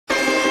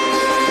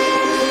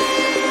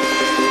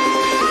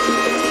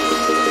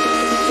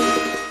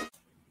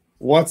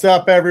What's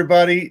up,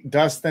 everybody?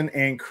 Dustin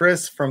and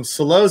Chris from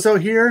Solozo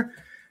here,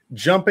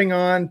 jumping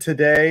on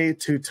today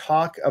to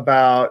talk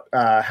about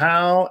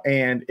how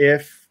and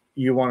if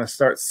you want to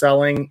start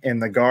selling in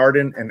the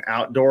garden and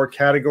outdoor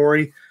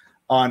category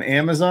on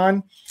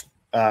Amazon.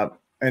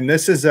 And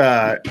this is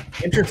a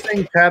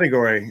interesting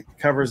category. It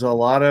covers a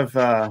lot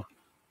of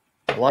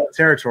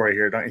territory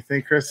here, don't you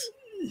think, Chris?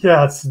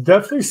 Yeah, it's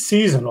definitely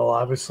seasonal,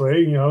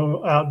 obviously. You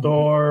know,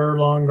 outdoor,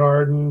 lawn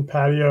garden,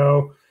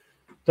 patio,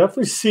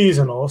 definitely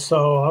seasonal.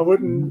 So I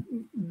wouldn't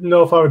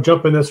know if I would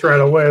jump in this right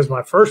away as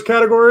my first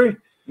category,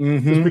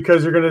 just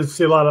because you're going to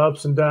see a lot of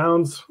ups and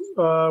downs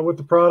with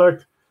the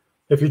product.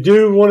 If you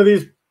do one of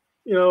these,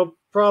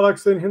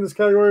 products in this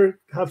category,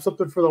 have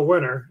something for the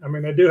winter. I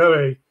mean, they do have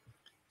a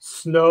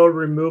snow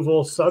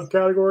removal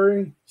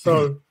subcategory,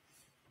 so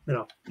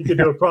you could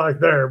do a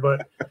product there,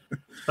 but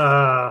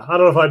I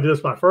don't know if I do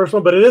this my first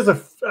one, but it is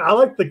I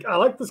like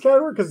this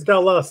category because it's got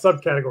a lot of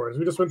subcategories.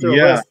 We just went through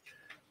a list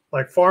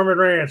like farm and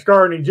ranch,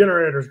 gardening,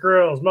 generators,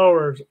 grills,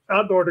 mowers,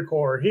 outdoor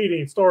decor,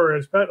 heating,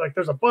 storage, pet. Like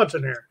there's a bunch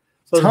in here,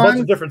 so there's a bunch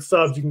of different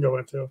subs you can go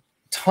into.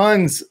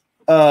 Tons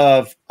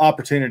of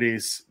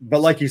opportunities,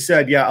 but like you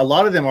said, a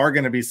lot of them are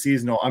going to be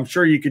seasonal. I'm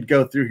sure you could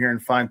go through here and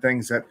find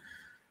things that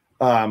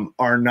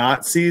are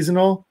not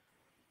seasonal,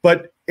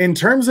 but in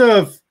terms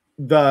of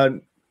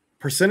the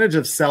percentage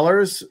of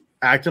sellers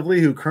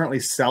actively who currently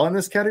sell in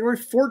this category,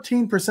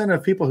 14%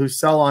 of people who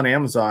sell on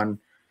Amazon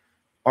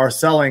are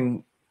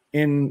selling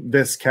in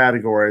this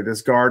category,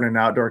 this garden and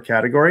outdoor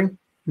category.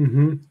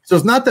 So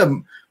it's not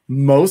the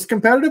most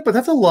competitive, but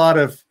that's a lot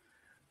of,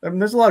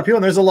 there's a lot of people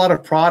and there's a lot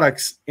of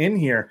products in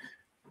here.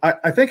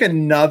 I think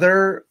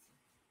another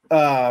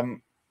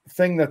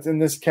thing that's in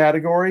this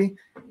category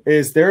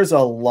is there's a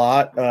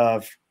lot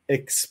of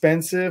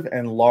expensive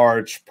and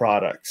large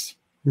products.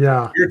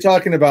 Yeah. You're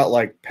talking about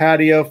like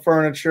patio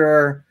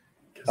furniture,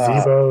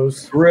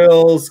 gazebos,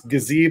 grills,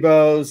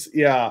 gazebos,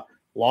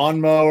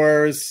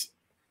 lawnmowers.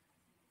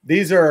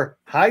 These are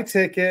high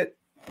ticket,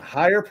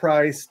 higher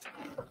priced,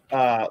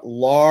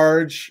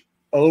 large,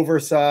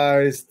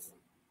 oversized,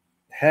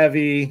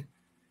 heavy,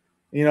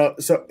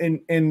 so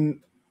in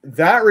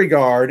that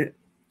regard,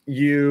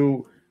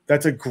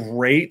 that's a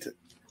great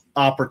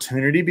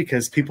opportunity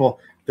because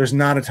there's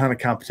not a ton of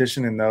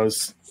competition in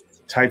those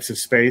types of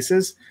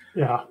spaces.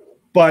 Yeah.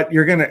 But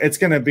it's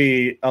gonna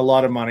be a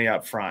lot of money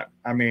up front.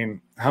 I mean,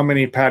 how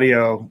many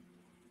patio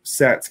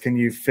sets can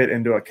you fit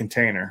into a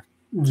container?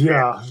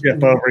 Yeah,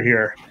 ship over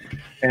here,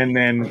 and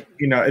then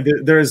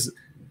there's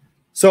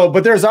a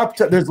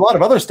lot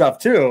of other stuff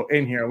too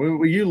in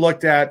here. You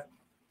looked at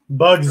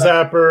bug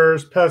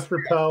zappers, pest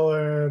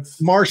repellents,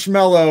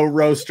 marshmallow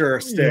roaster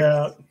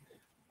sticks.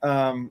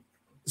 Yeah.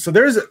 So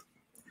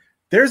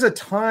there's a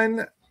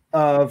ton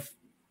of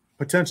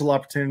potential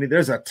opportunity.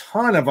 There's a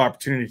ton of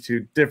opportunity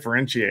to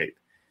differentiate.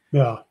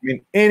 Yeah. I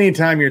mean,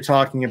 anytime you're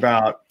talking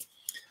about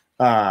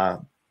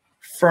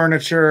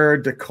furniture,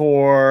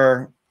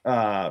 decor,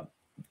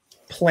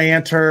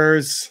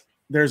 planters,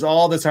 there's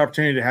all this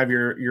opportunity to have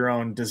your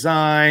own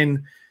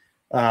design,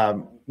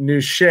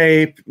 new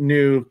shape,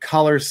 new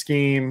color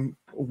scheme,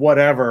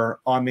 whatever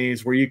on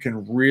these where you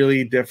can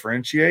really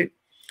differentiate.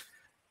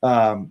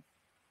 But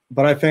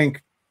I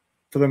think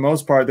for the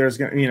most part, there's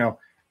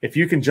if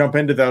you can jump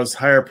into those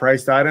higher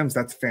priced items,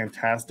 that's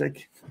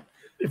fantastic.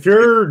 If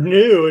you're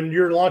new and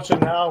you're launching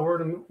now,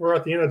 we're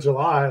at the end of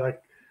July.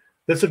 Like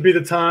this would be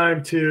the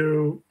time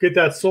to get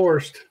that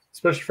sourced,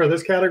 especially for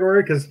this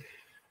category, because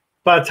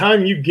by the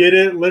time you get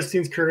it,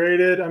 listings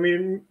created, I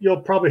mean,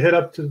 you'll probably hit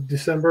up to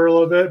December a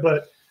little bit,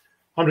 but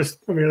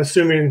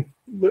assuming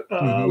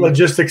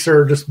logistics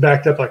are just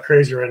backed up like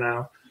crazy right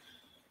now.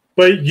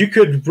 But you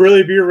could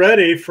really be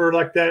ready for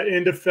like that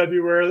end of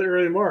February,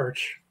 early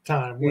March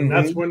time. When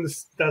that's when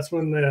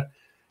the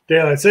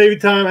daylight saving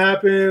time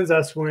happens.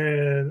 That's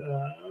when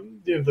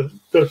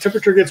the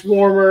temperature gets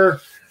warmer.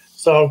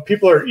 So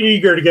people are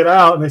eager to get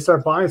out and they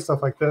start buying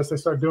stuff like this. They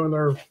start doing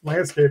their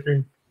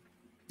landscaping.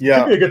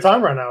 Yeah. It'd be a good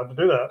time right now to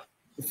do that.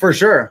 For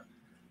sure.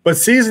 But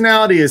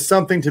seasonality is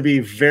something to be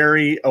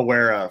very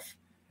aware of.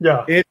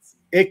 Yeah.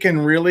 It can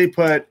really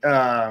put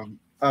a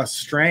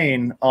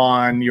strain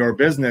on your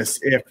business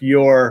if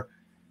you're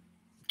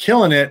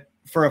killing it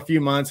for a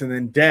few months and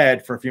then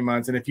dead for a few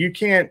months. And if you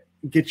can't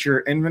get your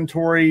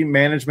inventory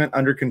management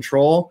under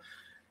control,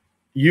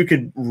 you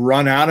could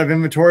run out of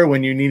inventory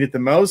when you need it the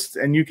most.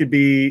 And you could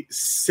be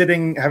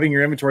having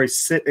your inventory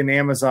sit in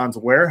Amazon's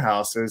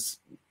warehouses,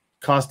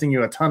 costing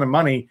you a ton of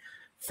money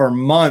for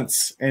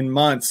months and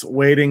months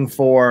waiting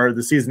for the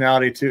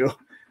seasonality to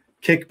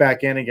kick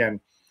back in again.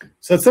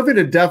 So it's something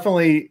to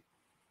definitely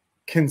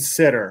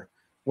consider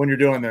when you're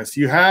doing this.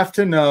 You have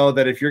to know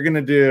that if you're going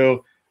to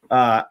do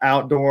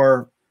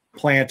outdoor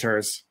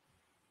planters,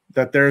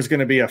 that there's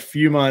going to be a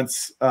few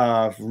months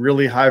of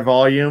really high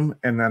volume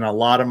and then a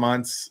lot of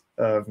months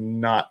of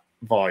not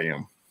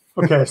volume.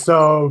 Okay,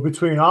 so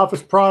between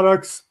office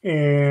products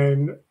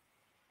and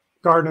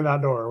garden and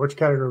outdoor, which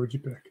category would you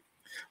pick?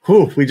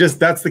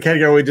 That's the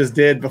category we just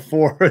did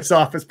before. It's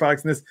office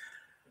products. And this,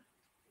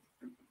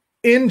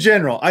 In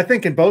general, I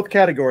think in both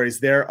categories,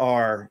 there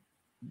are,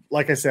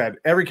 like I said,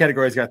 every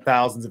category's got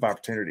thousands of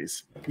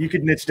opportunities. You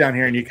could niche down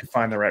here and you can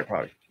find the right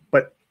product.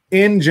 But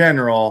in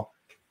general,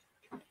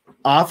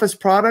 office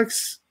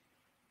products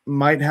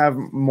might have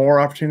more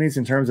opportunities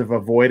in terms of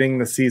avoiding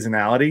the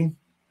seasonality.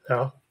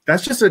 Yeah.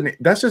 That's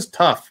just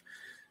tough.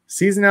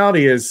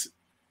 Seasonality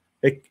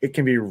it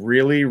can be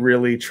really,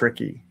 really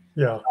tricky.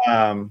 Yeah.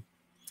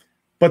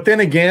 But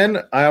then again,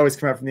 I always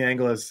come out from the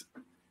angle is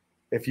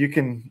if you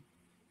can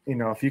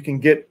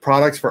get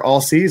products for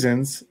all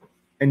seasons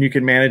and you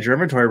can manage your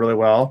inventory really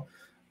well,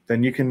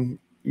 then you can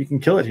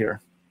kill it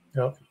here.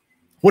 Yeah.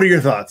 What are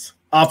your thoughts?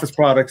 Office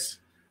products?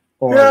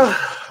 I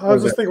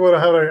was just thinking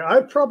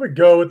I'd probably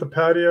go with the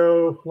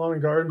patio lawn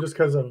and garden just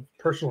because of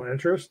personal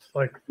interest,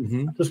 like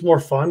just more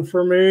fun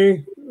for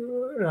me.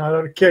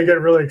 I can't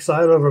get really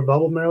excited over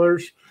bubble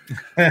mailers.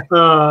 I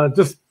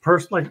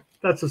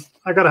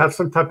got to have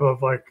some type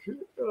of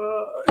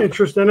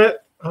interest in it.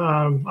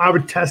 I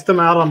would test them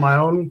out on my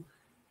own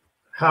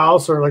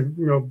house or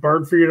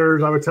bird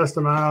feeders. I would test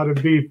them out.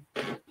 It'd be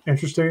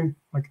interesting.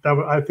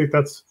 I think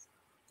that's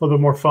a little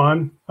bit more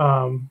fun.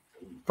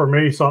 For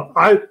me. So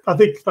I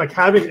think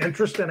having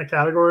interest in a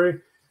category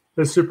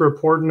is super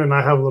important, and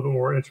I have a little bit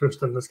more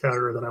interest in this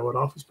category than I would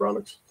office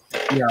products.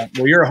 Yeah,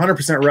 well, you're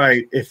 100%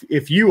 right.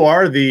 If you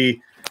are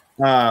the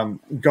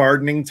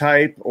gardening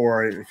type,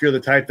 or if you're the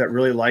type that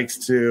really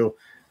likes to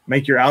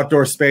make your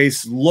outdoor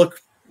space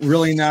look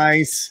really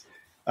nice,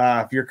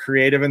 if you're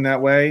creative in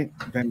that way,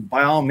 then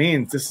by all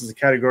means, this is a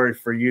category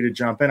for you to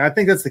jump in. I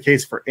think that's the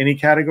case for any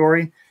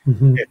category.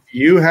 If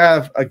you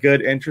have a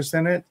good interest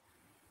in it,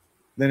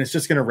 then it's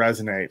just going to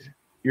resonate.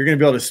 You're going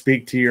to be able to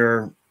speak to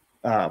your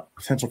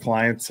potential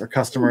clients or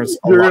customers.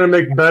 You're going to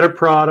make better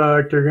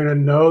product. You're going to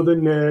know the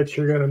niche.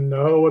 You're going to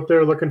know what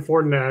they're looking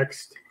for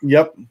next.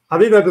 Yep. I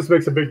think that just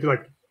makes a big,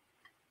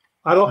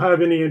 I don't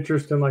have any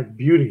interest in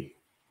beauty.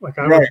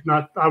 I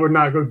would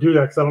not go do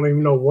that because I don't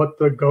even know what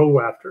to go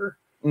after.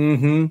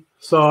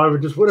 So I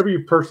would just, whatever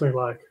you personally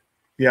like.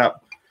 Yeah.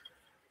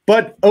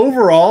 But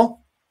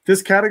overall,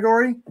 this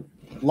category,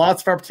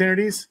 lots of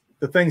opportunities.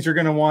 The things you're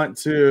going to want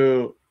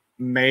to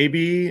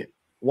maybe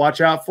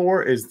watch out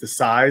for is the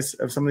size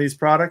of some of these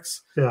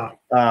products. Yeah.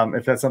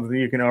 If that's something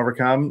you can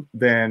overcome,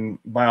 then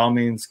by all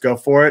means go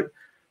for it.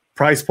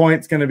 Price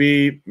point's going to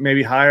be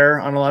maybe higher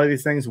on a lot of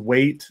these things.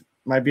 Weight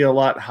might be a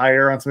lot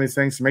higher on some of these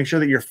things. So make sure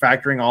that you're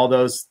factoring all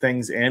those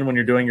things in when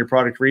you're doing your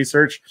product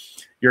research.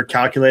 You're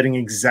calculating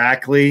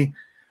exactly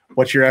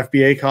what your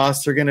FBA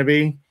costs are going to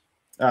be,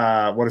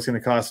 what it's going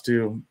to cost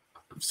to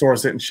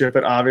source it and ship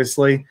it.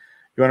 Obviously,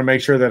 you want to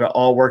make sure that it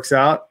all works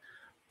out.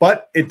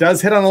 But it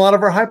does hit on a lot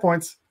of our high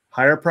points.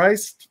 Higher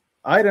priced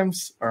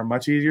items are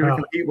much easier to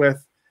compete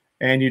with,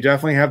 and you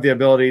definitely have the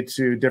ability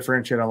to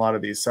differentiate on a lot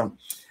of these. So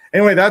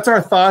anyway, that's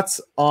our thoughts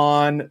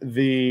on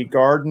the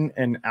garden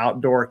and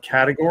outdoor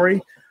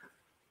category.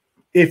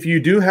 If you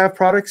do have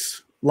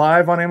products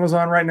live on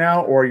Amazon right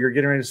now, or you're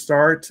getting ready to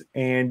start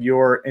and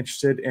you're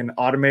interested in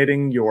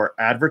automating your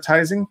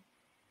advertising,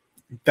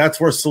 that's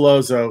where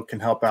Sellozo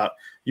can help out.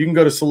 You can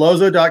go to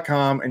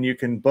Sellozo.com and you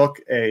can book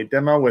a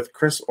demo with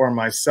Chris or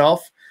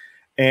myself,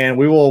 and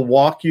we will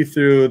walk you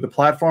through the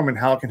platform and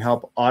how it can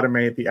help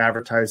automate the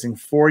advertising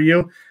for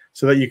you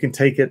so that you can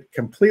take it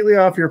completely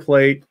off your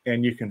plate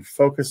and you can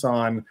focus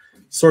on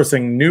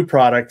sourcing new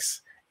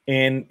products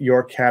in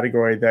your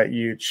category that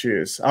you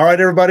choose. All right,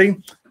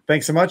 everybody.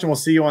 Thanks so much, and we'll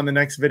see you on the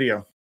next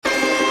video.